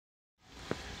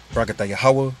Brakatha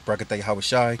Yahawah, Brakatha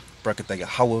Yahawashi, Brakatha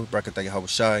Yahawah, Brakatha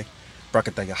Yahawashi,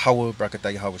 Brakatha Yahawah,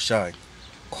 Brakatha Yahawashi.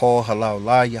 Call halal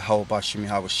la Yahawah BaHaSham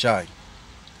Yahawashi.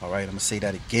 Alright, I'm gonna say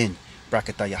that again.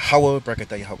 Brakatha Yahawah,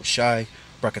 Brakatha Yahawashi,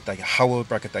 Brakatha Yahawah,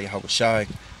 Brakatha Yahawashi,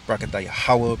 Brakatha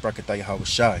Yahawah, Brakatha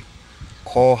Yahawashi.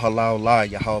 Call halal la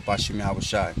Yahawah BaHaSham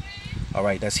Yahawashi.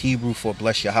 Alright, that's Hebrew for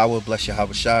bless Yahawah, bless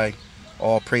Yahawashi.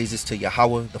 All praises to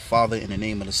Yahawah, the Father, in the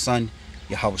name of the Son,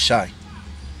 Yahawashi.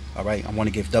 All right, I want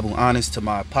to give double honors to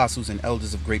my apostles and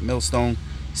elders of GreatMillStone.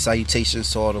 Salutations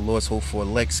to all the Lord's hopeful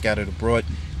elect scattered abroad,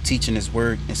 teaching His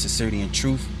word in sincerity and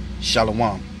truth. Shalom.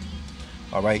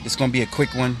 All right, it's going to be a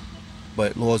quick one,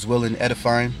 but Lord's willing,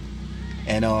 edifying.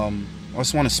 And I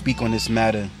just want to speak on this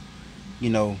matter,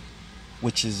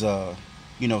 which is,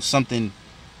 something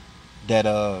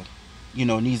that,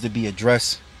 needs to be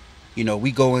addressed.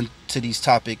 We go into these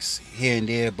topics here and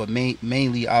there, but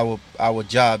mainly our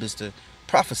job is to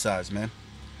prophesize, man.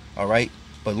 All right,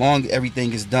 but long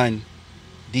everything is done,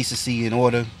 decency and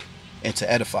order, and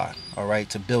to edify. All right,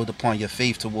 to build upon your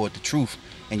faith toward the truth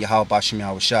and Yahawah BaHaSham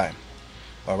Yahawashi.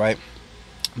 All right,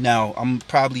 now I'm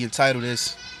probably entitled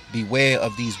this: beware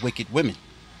of these wicked women.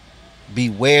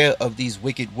 Beware of these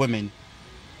wicked women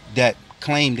that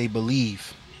claim they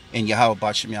believe in Yahawah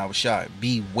BaHaSham Yahawashi.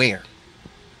 Beware.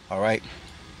 All right,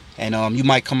 and you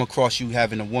might come across you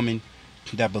having a woman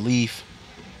that believe,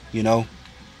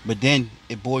 but then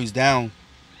it boils down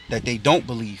that they don't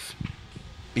believe.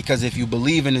 Because if you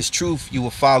believe in this truth, you will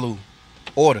follow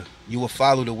order. You will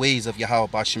follow the ways of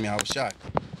Yahawah BaHaSham Yahawashi.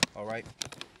 All right.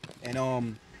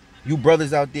 And you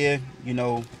brothers out there,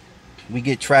 we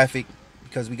get traffic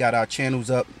because we got our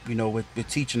channels up, we're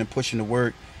teaching and pushing the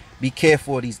word. Be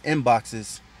careful of these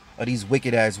inboxes of these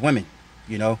wicked ass women,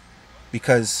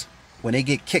 because when they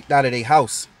get kicked out of their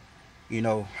house,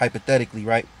 hypothetically,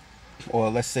 right?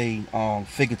 Or let's say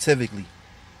figuratively,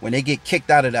 when they get kicked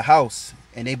out of the house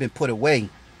and they've been put away,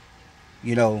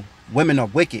 women are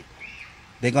wicked.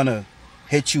 They're gonna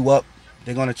hit you up.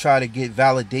 They're gonna try to get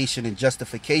validation and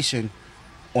justification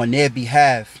on their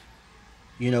behalf,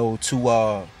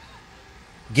 to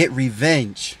get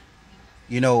revenge,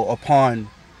 upon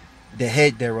the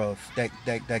head thereof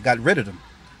that got rid of them.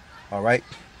 All right.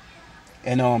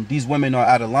 And these women are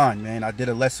out of line, man. I did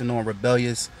a lesson on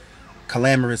rebellious,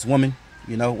 clamorous woman.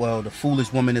 Well, the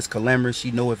foolish woman is clamorous.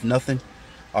 She knoweth nothing.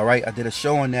 All right. I did a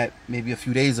show on that maybe a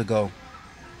few days ago,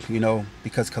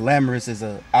 because clamorous is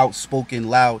a outspoken,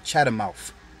 loud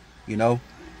chattermouth.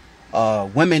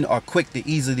 Women are quick to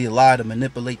easily lie, to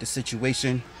manipulate the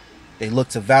situation. They look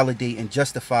to validate and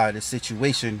justify the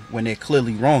situation when they're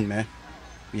clearly wrong, man.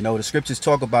 The scriptures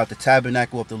talk about the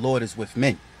tabernacle of the Lord is with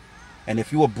men. And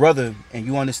if you're a brother and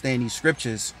you understand these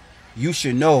scriptures, you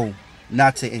should know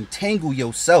not to entangle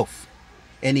yourself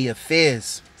in the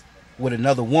affairs with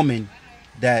another woman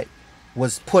that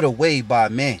was put away by a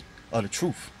man of the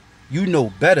truth. You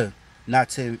know better not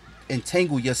to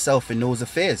entangle yourself in those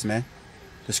affairs, man.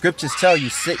 The scriptures tell you,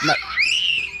 sit not.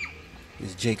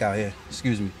 There's Jake out here.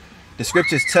 Excuse me. The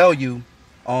scriptures tell you,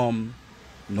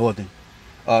 Northern.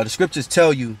 The scriptures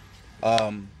tell you,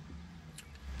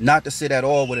 not to sit at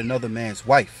all with another man's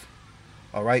wife.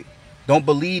 All right. Don't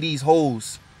believe these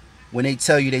hoes when they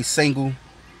tell you they single.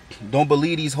 Don't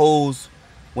believe these hoes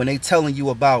when they telling you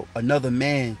about another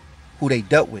man who they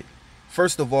dealt with.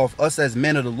 First of all, us as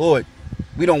men of the Lord,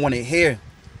 we don't want to hear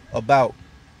about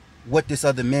what this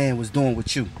other man was doing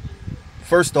with you.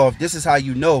 First off, this is how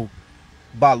you know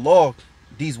by law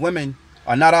these women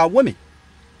are not our women.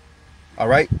 All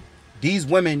right. These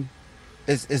women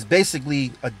is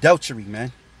basically adultery,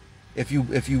 man. If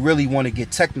you really want to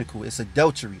get technical, it's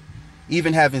adultery.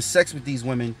 Even having sex with these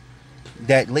women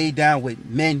that lay down with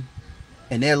men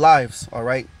in their lives, all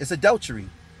right, it's adultery.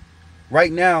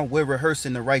 Right now, we're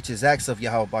rehearsing the righteous acts of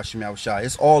Yahawah BaHaSham Yahawashi.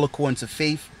 It's all according to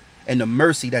faith and the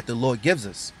mercy that the Lord gives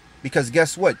us. Because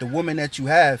guess what? The woman that you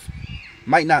have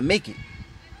might not make it.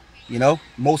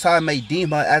 Most High may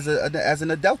deem her as an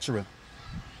adulterer.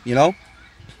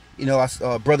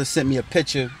 Brother sent me a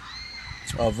picture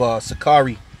of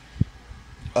Sakari.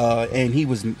 And he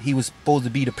was supposed to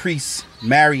be the priest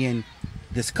marrying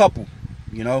this couple,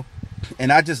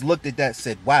 and I just looked at that and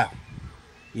said, wow,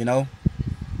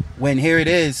 when here it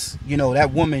is,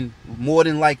 that woman more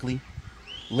than likely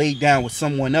laid down with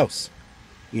someone else,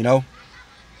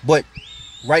 but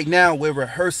right now we're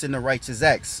rehearsing the righteous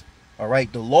acts. All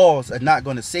right. The laws are not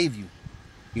going to save you.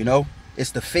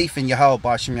 It's the faith in Yahawah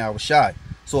BaHaSham Yahawashi.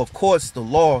 So of course the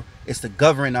law is to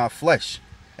govern our flesh,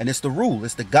 and it's the rule,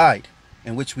 it's the guide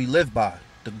in which we live by,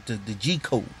 the G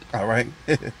code. All right.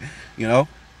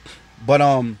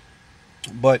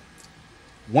 But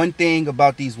One thing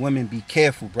about these women, be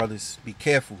careful, brothers. Be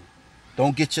careful.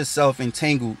 Don't get yourself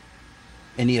entangled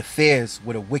in the affairs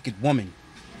with a wicked woman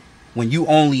when you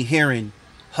only hearing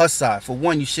her side. For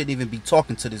one, you shouldn't even be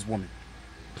talking to this woman.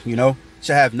 You know,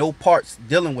 should have no parts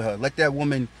dealing with her. Let that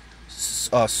woman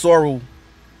sorrow.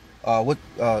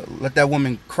 Let that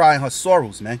woman cry in her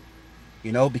sorrows, man.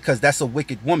 You know, because that's a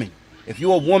wicked woman. If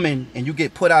you're a woman and you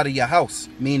get put out of your house,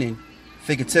 meaning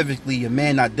figuratively your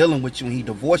man not dealing with you and he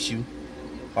divorced you,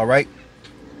 all right,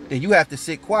 then you have to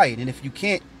sit quiet. And if you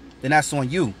can't, then that's on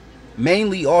you.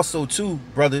 Mainly also too,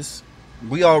 brothers,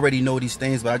 we already know these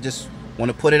things, but I just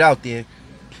want to put it out there.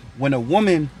 When a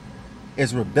woman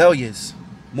is rebellious,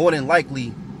 more than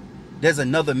likely there's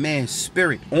another man's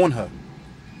spirit on her.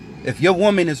 If your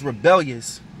woman is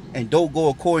rebellious and don't go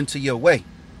according to your way,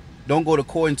 don't go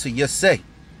according to your say,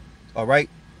 all right,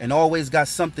 and always got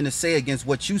something to say against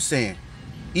what you saying,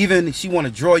 even if she want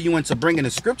to draw you into bringing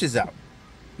the scriptures out,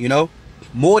 you know,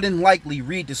 more than likely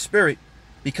read the spirit,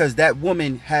 because that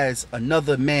woman has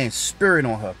another man's spirit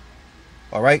on her,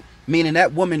 all right, meaning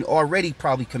that woman already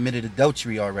probably committed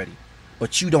adultery already,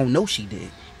 but you don't know she did.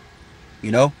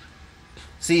 You know,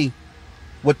 see,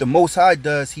 what the Most High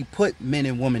does, he put men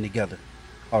and women together,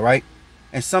 all right,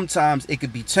 and sometimes it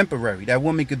could be temporary. That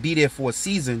woman could be there for a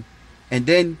season, and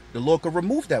then the Lord could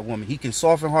remove that woman. He can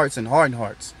soften hearts and harden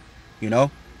hearts, you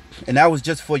know, and that was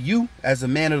just for you as a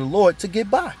man of the Lord to get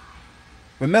by.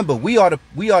 Remember, we are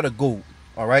the gold,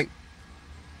 all right.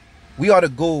 We are the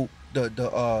gold, the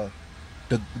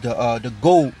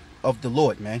gold of the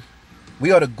Lord, man.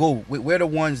 We are the gold. We're the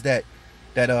ones that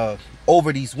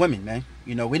over these women, man.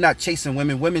 You know, we're not chasing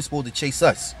women. Women's supposed to chase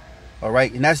us, all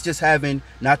right. And that's just having,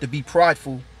 not to be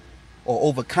prideful or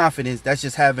overconfident, that's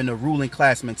just having a ruling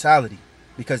class mentality,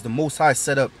 because the Most High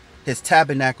set up his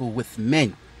tabernacle with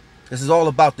men. This is all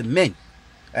about the men.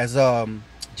 As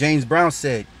James Brown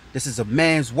said, this is a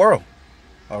man's world,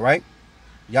 all right.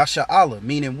 Yahawah,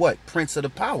 meaning what? Prince of the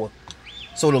power.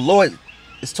 So the Lord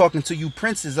is talking to you,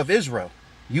 princes of Israel.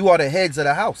 You are the heads of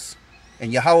the house,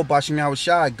 and Yahawah BaHaSham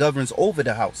Yahawashi governs over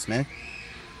the house, man.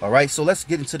 All right, so let's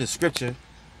get into the scripture.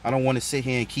 I don't want to sit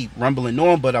here and keep rumbling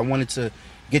on, but I wanted to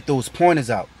get those pointers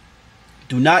out.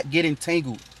 Do not get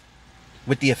entangled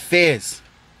with the affairs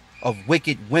of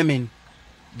wicked women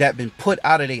that been put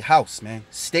out of their house, man.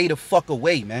 Stay the fuck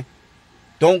away, man.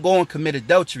 Don't go and commit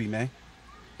adultery, man.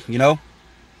 You know,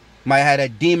 might have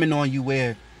that demon on you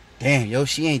where, damn, yo,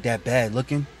 she ain't that bad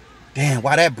looking. Damn,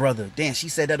 why that brother? Damn, she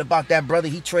said that about that brother.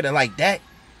 He treated her like that.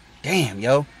 Damn,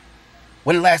 yo.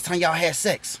 When the last time y'all had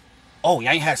sex? Oh,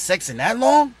 y'all ain't had sex in that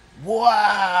long?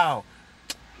 Wow.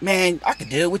 Man, I could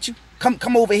deal with you.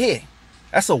 Come over here.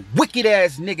 That's a wicked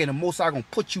ass nigga. The Most High gonna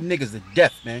put you niggas to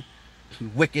death, man. You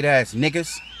wicked ass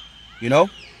niggas. You know?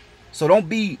 So don't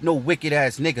be no wicked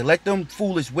ass nigga. Let them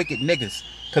foolish wicked niggas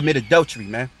commit adultery,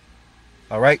 man.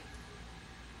 All right?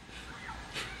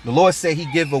 The Lord said he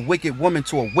give a wicked woman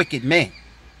to a wicked man.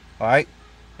 All right?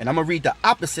 And I'm going to read the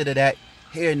opposite of that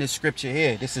here in this scripture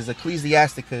here. This is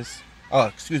Ecclesiastes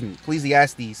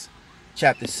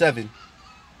chapter 7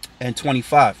 and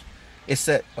 25. It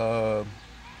said,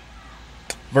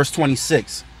 verse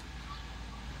 26.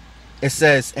 It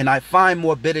says, and I find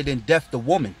more bitter than death the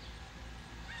woman.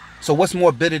 So what's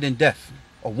more bitter than death?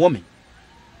 A woman.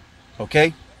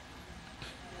 Okay?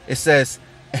 It says,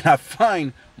 and I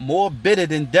find more bitter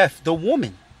than death the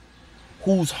woman,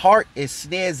 whose heart is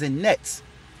snares and nets,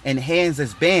 and hands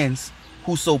as bands,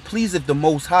 whoso pleaseth the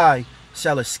Most High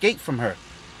shall escape from her,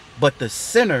 but the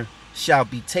sinner shall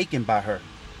be taken by her.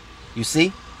 You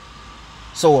see?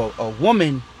 So a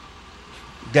woman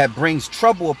that brings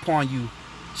trouble upon you,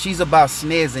 she's about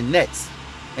snares and nets.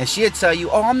 And she'll tell you,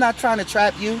 oh, I'm not trying to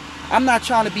trap you. I'm not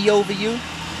trying to be over you.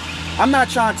 I'm not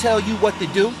trying to tell you what to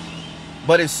do.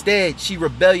 But instead, she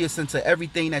rebellious into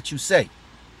everything that you say.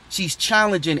 She's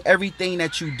challenging everything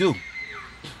that you do.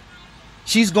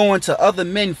 She's going to other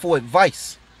men for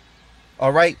advice,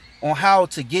 all right, on how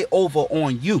to get over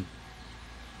on you.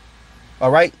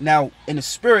 All right. Now, in the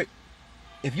spirit,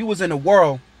 if you was in the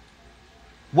world,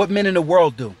 what men in the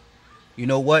world do? You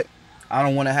know what? I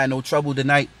don't want to have no trouble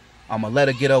tonight. I'm going to let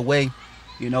her get her way.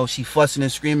 You know, she fussing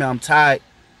and screaming. I'm tired.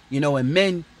 You know, and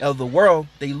men of the world,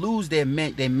 they lose their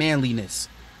manliness,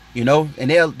 you know, and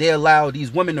they allow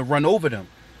these women to run over them.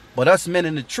 But us men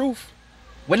in the truth,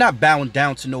 we're not bound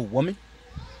down to no woman,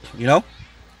 you know.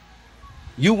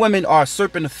 You women are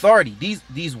serpent authority.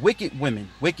 These wicked women,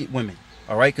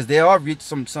 all right, because there are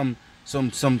some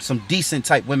decent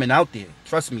type women out there.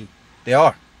 Trust me, there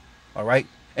are, all right.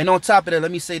 And on top of that,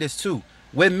 let me say this too.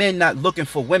 We're men not looking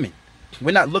for women.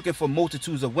 We're not looking for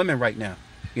multitudes of women right now.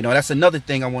 You know, that's another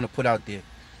thing I want to put out there.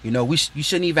 You know, you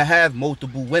shouldn't even have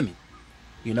multiple women.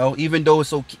 You know, even though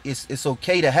it's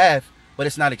okay to have, but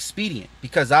it's not expedient,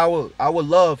 because our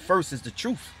love first is the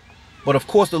truth. But of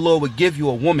course, the Lord would give you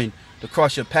a woman to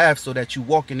cross your path so that you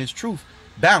walk in His truth,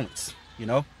 balance. You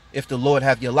know, if the Lord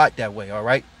have your lot that way, all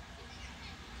right.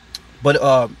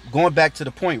 But going back to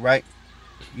the point, right?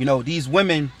 You know, these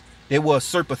women, they will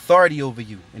usurp authority over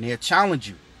you and they'll challenge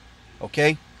you.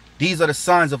 Okay, these are the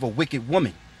signs of a wicked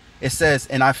woman. It says,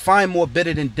 and I find more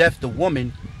bitter than death the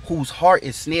woman whose heart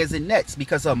is snares and nets,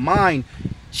 because her mind,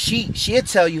 she'll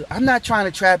tell you, I'm not trying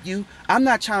to trap you, I'm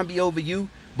not trying to be over you,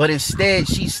 but instead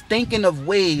she's thinking of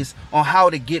ways on how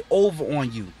to get over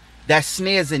on you. That's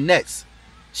snares and nets.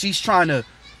 She's trying to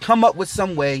come up with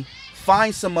some way,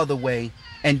 find some other way,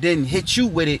 and then hit you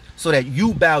with it so that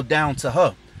you bow down to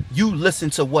her. You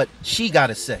listen to what she got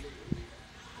to say.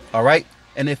 All right.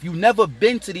 And if you never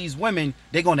been to these women,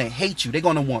 they're going to hate you. They're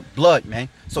going to want blood, man.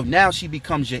 So now she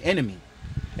becomes your enemy.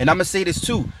 And I'm going to say this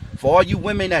too. For all you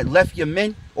women that left your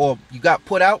men or you got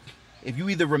put out, if you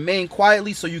either remain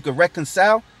quietly so you can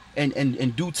reconcile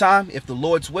in due time, if the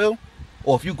Lord's will,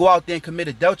 or if you go out there and commit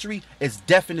adultery, it's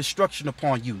death and destruction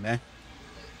upon you, man.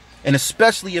 And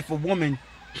especially if a woman,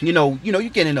 you know, you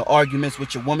get into arguments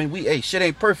with your woman. Hey, shit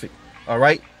ain't perfect. All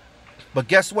right. But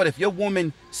guess what? If your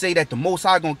woman say that the Most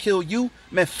High gonna kill you,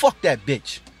 man, fuck that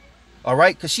bitch. All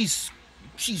right? Because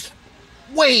she's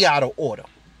way out of order.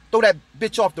 Throw that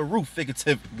bitch off the roof,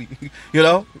 figuratively. You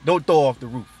know? Don't throw off the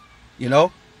roof. You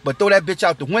know? But throw that bitch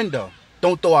out the window.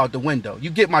 Don't throw out the window. You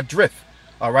get my drift.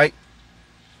 All right?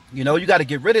 You know, you got to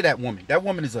get rid of that woman. That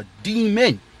woman is a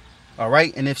demon. All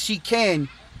right? And if she can,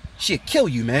 she'll kill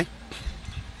you, man.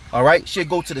 All right? She'll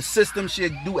go to the system.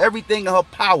 She'll do everything in her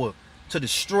power to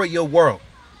destroy your world.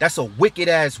 That's a wicked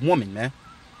ass woman, man.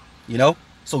 You know,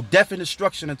 so death and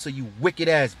destruction until you wicked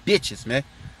ass bitches, man.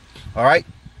 All right,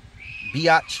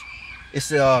 biatch. It's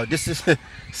this is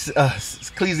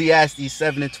Ecclesiastes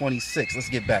 7:26. Let's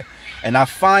get back. And I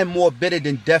find more bitter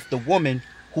than death the woman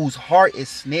whose heart is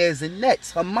snares and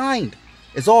nets. Her mind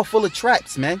is all full of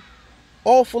traps, man.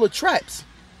 All full of traps.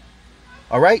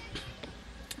 All right.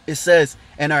 It says,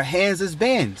 and her hands is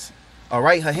bands. All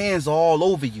right, her hands are all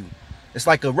over you. It's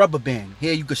like a rubber band.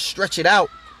 Here you could stretch it out.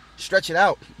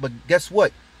 But guess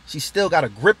what? She still got a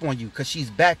grip on you because she's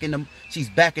back in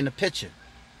the picture.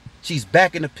 She's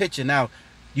back in the picture. Now,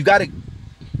 you got to,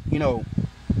 you know,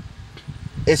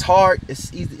 it's hard.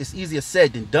 It's easier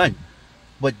said than done.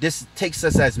 But this takes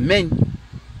us as men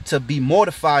to be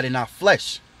mortified in our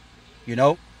flesh, you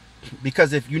know,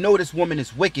 because if you know this woman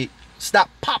is wicked, stop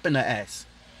popping her ass.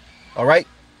 All right.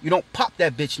 You don't pop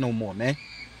that bitch no more, man.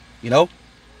 You know.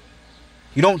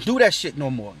 You don't do that shit no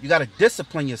more. You got to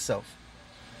discipline yourself.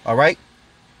 All right?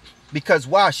 Because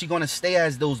why? She going to stay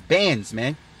as those bands,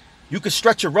 man. You can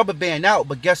stretch a rubber band out,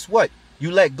 but guess what?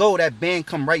 You let go, that band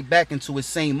come right back into its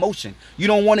same motion. You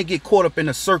don't want to get caught up in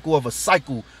a circle of a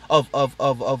cycle of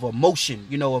a motion,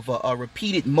 you know, of a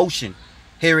repeated motion.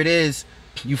 Here it is.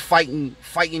 You fighting,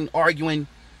 arguing.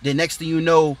 The next thing you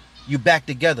know, you back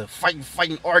together.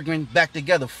 Fighting, arguing, back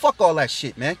together. Fuck all that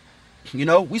shit, man. You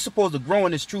know, we supposed to grow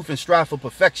in this truth and strive for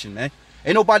perfection, man.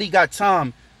 Ain't nobody got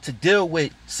time to deal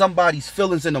with somebody's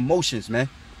feelings and emotions, man.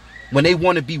 When they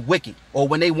want to be wicked or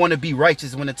when they want to be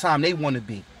righteous when the time they want to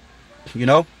be. You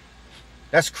know,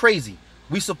 that's crazy.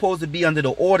 We supposed to be under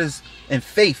the orders and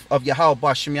faith of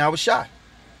BaHaSham Yahawashi.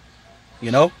 You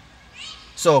know,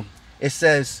 so it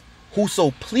says,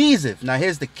 whoso pleaseth. Now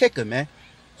here's the kicker, man.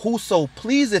 Whoso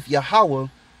pleaseth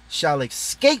Yahawah shall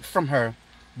escape from her,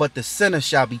 but the sinner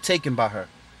shall be taken by her.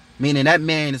 Meaning that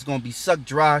man is going to be sucked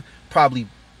dry, probably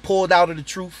pulled out of the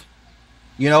truth,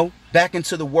 you know, back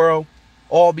into the world,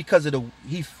 all because of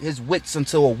his wits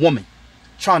unto a woman,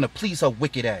 trying to please her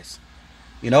wicked ass,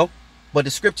 you know. But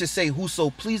the scriptures say,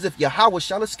 whoso pleaseth Yahawah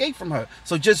shall escape from her.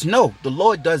 So just know, the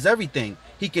Lord does everything.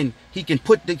 He can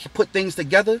put things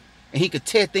together, and he could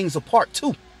tear things apart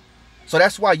too. So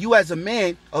that's why you as a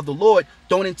man of the Lord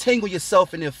don't entangle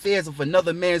yourself in the affairs of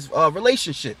another man's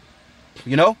relationship.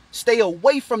 You know, stay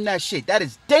away from that shit. That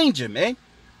is danger, man.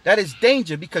 That is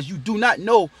danger because you do not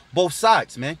know both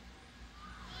sides, man.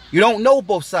 You don't know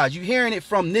both sides. You're hearing it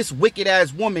from this wicked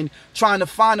ass woman trying to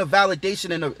find a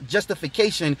validation and a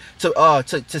justification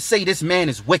to say this man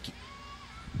is wicked.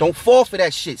 Don't fall for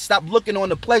that shit. Stop looking on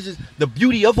the pleasures, the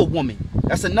beauty of a woman.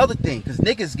 That's another thing, because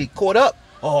niggas get caught up.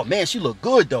 Oh man, she look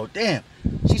good though. Damn,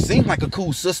 she seems like a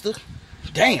cool sister.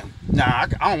 Damn, nah,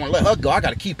 I don't want to let her go. I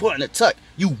got to keep her in the tuck.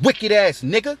 You wicked ass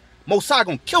nigga. Most High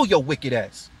gonna kill your wicked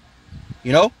ass.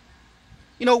 You know?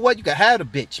 You know what? You can have a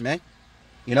bitch, man.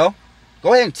 You know?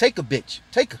 Go ahead and take a bitch.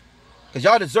 Take her. Because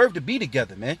y'all deserve to be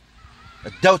together, man.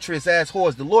 Adulterous ass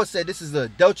whores. The Lord said this is an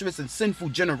adulterous and sinful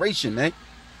generation, man.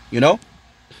 You know?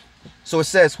 So it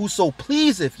says, whoso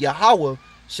pleaseth Yahawah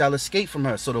shall escape from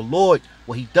her. So the Lord,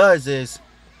 what he does is,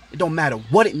 it don't matter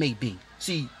what it may be.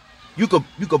 See, you could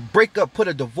break up, put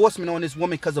a divorcement on this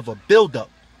woman because of a buildup.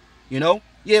 You know?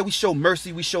 Yeah, we show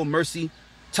mercy. We show mercy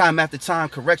time after time,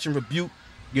 correction, rebuke,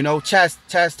 you know,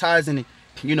 chastising,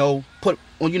 you know, put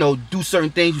on, you know, do certain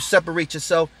things. You separate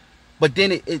yourself. But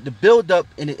then the build up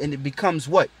and it becomes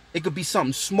what? It could be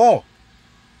something small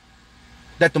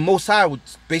that the Most High would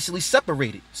basically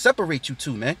separate you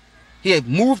two, man. He had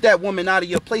moved that woman out of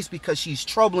your place because she's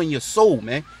troubling your soul,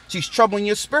 man. She's troubling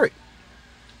your spirit.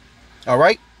 All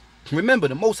right? Remember,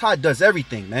 the Most High does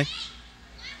everything, man.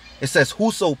 It says,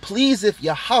 whoso pleaseth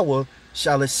Yahawah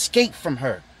shall escape from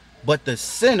her, but the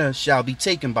sinner shall be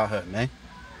taken by her, man.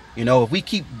 You know, if we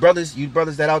keep brothers, you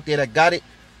brothers that out there that got it,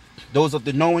 those of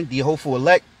the knowing, the hopeful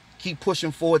elect, keep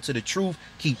pushing forward to the truth,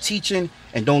 keep teaching,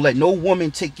 and don't let no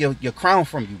woman take your crown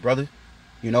from you, brother.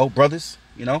 You know, brothers,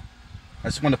 you know. I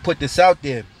just want to put this out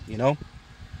there, you know,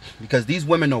 because these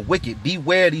women are wicked.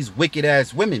 Beware these wicked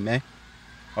ass women, man.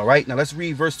 All right, now let's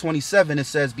read verse 27. It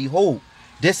says, behold,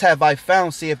 this have I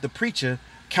found, saith the preacher,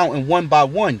 counting one by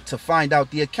one to find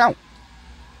out the account,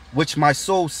 which my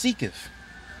soul seeketh,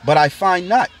 but I find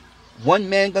not. One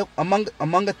man among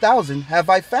 1,000 have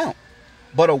I found,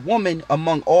 but a woman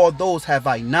among all those have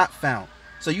I not found.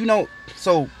 So, you know,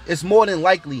 so it's more than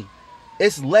likely,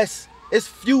 it's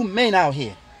few men out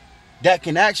here that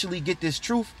can actually get this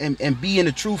truth and be in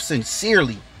the truth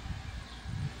sincerely.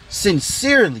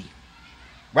 Sincerely,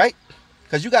 right?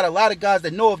 Because you got a lot of guys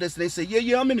that know of this and they say,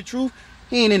 yeah, I'm in the truth.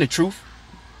 He ain't in the truth.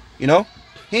 You know,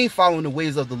 he ain't following the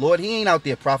ways of the Lord. He ain't out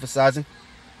there prophesizing.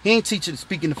 He ain't teaching,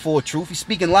 speaking the full truth. He's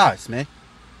speaking lies, man.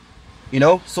 You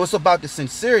know, so it's about the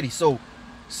sincerity. So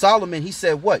Solomon, he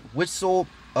said, what?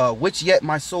 Which yet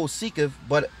my soul seeketh,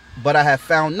 but I have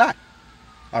found not.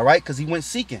 All right, because he went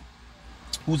seeking.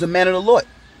 Who's a man of the Lord?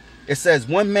 It says,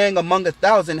 one man among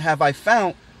 1,000 have I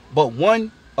found, but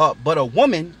a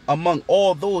woman among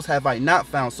all those have I not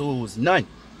found. So it was none.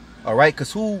 All right,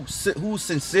 because who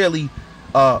sincerely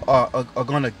are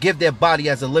going to give their body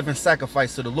as a living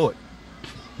sacrifice to the Lord?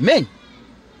 Men.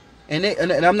 And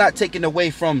I'm not taking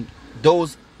away from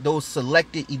those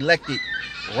selected, elected,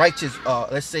 righteous,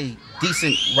 let's say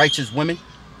decent, righteous women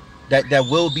that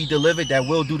will be delivered, that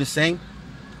will do the same.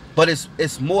 But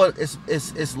it's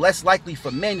less likely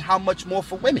for men. How much more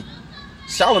for women?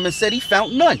 Solomon said he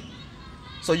found none.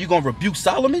 So you're gonna rebuke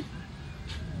Solomon?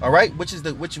 All right,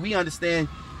 which we understand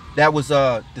that was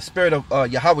the spirit of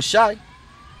Yahawashi.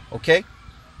 Okay,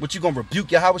 what you gonna rebuke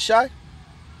Yahawashi?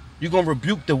 You gonna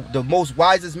rebuke the most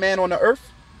wisest man on the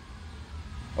earth?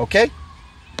 Okay.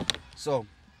 So, all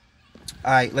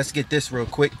right, let's get this real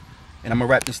quick, and I'm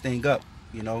gonna wrap this thing up.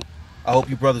 You know, I hope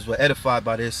you brothers were edified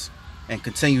by this and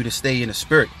continue to stay in the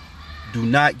spirit. Do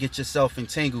not get yourself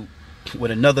entangled with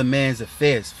another man's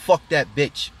affairs. Fuck that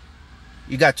bitch.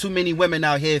 You got too many women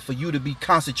out here for you to be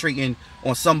concentrating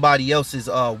on somebody else's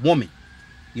woman.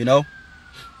 You know,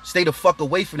 stay the fuck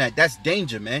away from that. That's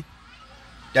danger, man.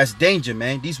 That's danger,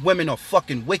 man. These women are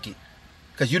fucking wicked.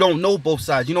 Because you don't know both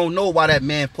sides. You don't know why that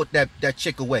man put that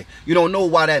chick away. You don't know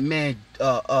why that man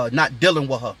not dealing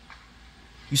with her.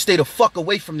 You stay the fuck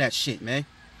away from that shit, man.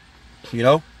 You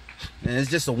know? And it's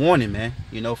just a warning, man.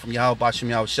 You know, from BaHaSham,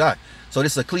 Yahawashi. So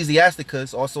this is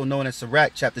Ecclesiasticus, also known as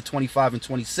Sirach, chapter 25 and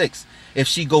 26. If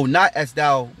she go not as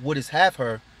thou wouldest have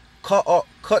her,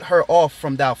 cut her off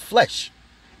from thy flesh,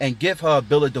 and give her a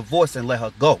bill of divorce and let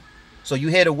her go. So you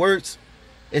hear the words?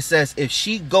 It says, if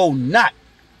she go not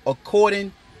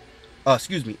according,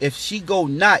 if she go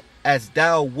not as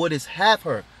thou wouldest have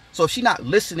her. So if she not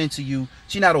listening to you,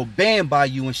 she not obeying by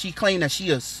you, and she claim that she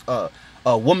is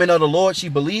a woman of the Lord, she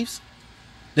believes,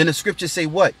 then the scriptures say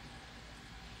what?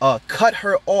 Cut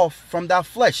her off from thy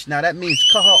flesh. Now that means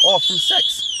cut her off from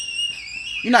sex.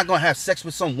 You're not going to have sex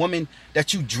with some woman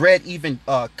that you dread even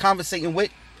conversating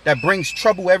with, that brings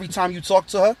trouble every time you talk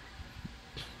to her.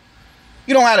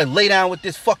 You don't have to lay down with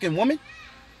this fucking woman.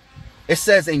 It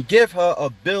says, and give her a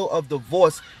bill of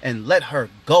divorce and let her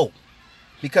go.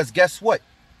 Because guess what?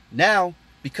 Now,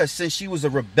 because since she was a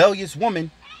rebellious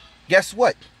woman, guess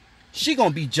what? She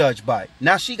gonna be judged by it.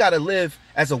 Now she gotta live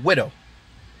as a widow.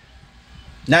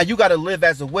 Now you gotta live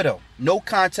as a widow. No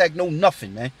contact, no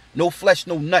nothing, man. No flesh,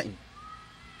 no nothing.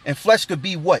 And flesh could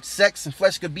be what? Sex, and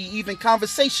flesh could be even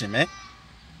conversation, man.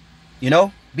 You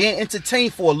know? Being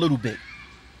entertained for a little bit.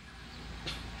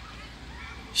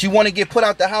 She want to get put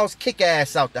out the house, kick her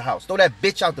ass out the house. Throw that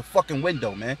bitch out the fucking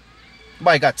window, man.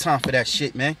 Nobody got time for that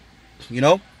shit, man. You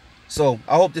know? So,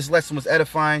 I hope this lesson was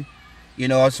edifying. You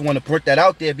know, I just want to put that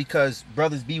out there because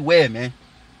brothers beware, man.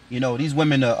 You know, these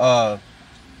women are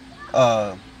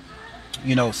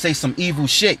you know, say some evil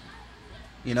shit.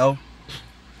 You know,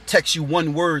 text you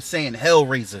one word saying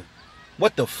Hellraiser.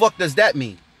 What the fuck does that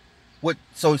mean? What?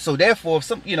 So therefore, if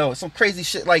some, you know, some crazy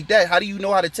shit like that, how do you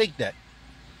know how to take that?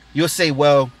 You'll say,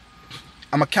 well,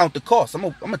 I'm gonna count the cost.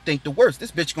 I'm gonna think the worst.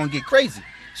 This bitch gonna get crazy.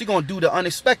 She gonna do the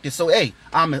unexpected. So hey,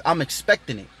 I'm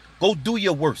expecting it. Go do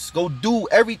your worst. Go do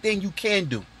everything you can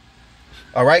do.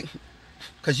 All right,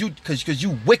 cause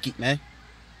you wicked, man.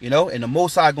 You know, and the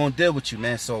Most High gonna deal with you,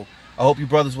 man. So I hope you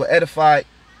brothers were edified.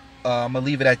 I'm gonna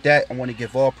leave it at that. I want to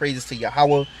give all praises to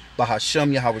Yahawah,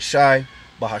 BaHaSham, Yahawashi,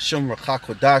 BaHaSham, Rawchaa,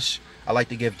 Qadash. I like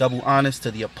to give double honors to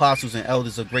the apostles and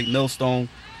elders of GreatMillStone.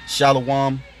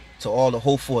 Shalom to all the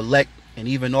hopeful elect, and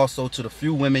even also to the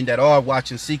few women that are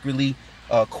watching secretly,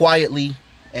 quietly,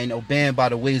 and obeying by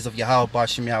the ways of Yahawah,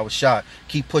 BaHaSham, Yahawashi.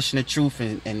 Keep pushing the truth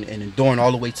and enduring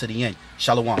all the way to the end.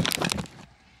 Shalom.